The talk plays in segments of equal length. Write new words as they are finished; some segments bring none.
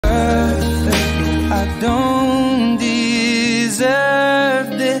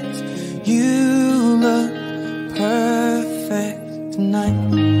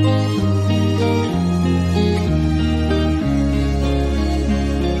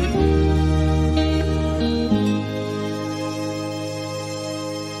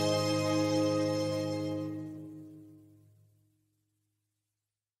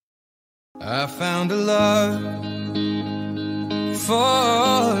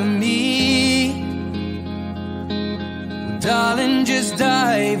just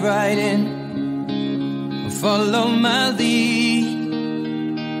dive right in, follow my lead.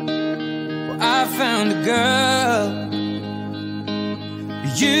 Well, I found a girl,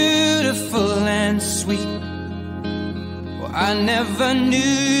 beautiful and sweet. Well, I never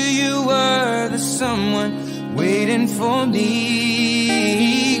knew you were the someone waiting for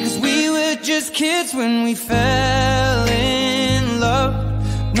me. 'Cause we were just kids when we fell in love,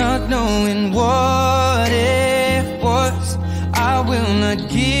 not knowing what it was. I will not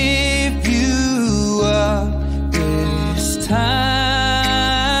give you up this time.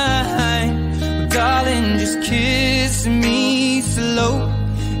 Darling, just kiss me slow.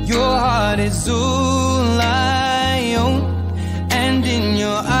 Your heart is all I own, and in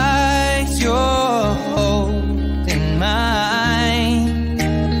your eyes you're holding mine.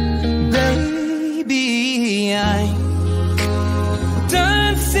 Baby, I'm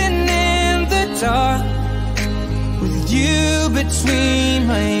dancing in the dark with you between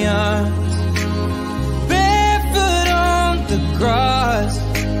my arms, barefoot on the grass.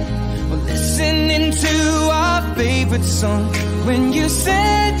 We're listening to our favorite song. When you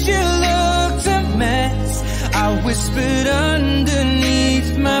said you looked a mess, I whispered underneath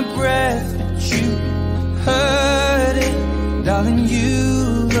my breath, but you heard it. Darling, you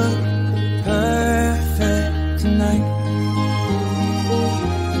look perfect tonight.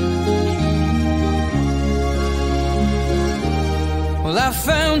 Well, I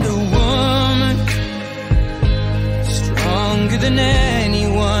found a woman stronger than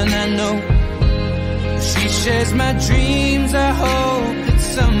anyone I know. She shares my dreams. I hope that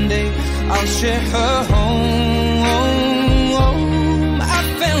someday I'll share her home. I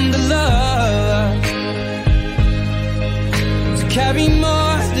found a love to carry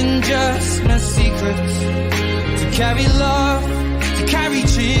more than just my secrets, to carry love, to carry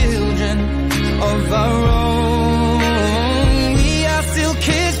children of our own. We are still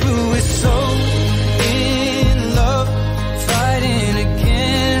kids, but we're so in love, fighting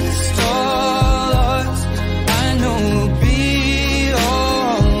against all odds. I know we'll be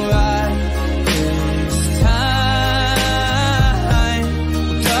alright this time.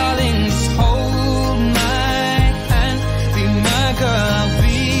 Darling, just hold my hand. Be my girl, I'll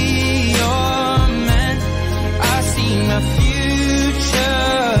be your man. I see my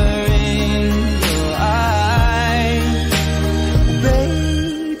future in your eyes.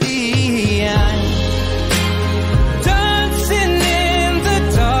 Baby, I'm dancing in the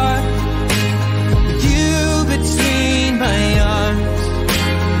dark with you between my arms,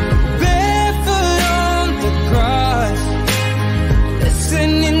 barefoot on the grass,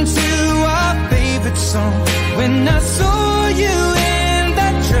 listening to our favorite song. When I saw you in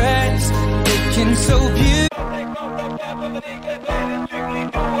that dress, looking so beautiful.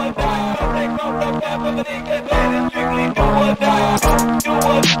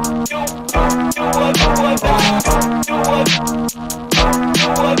 Do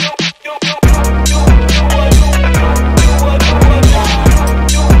what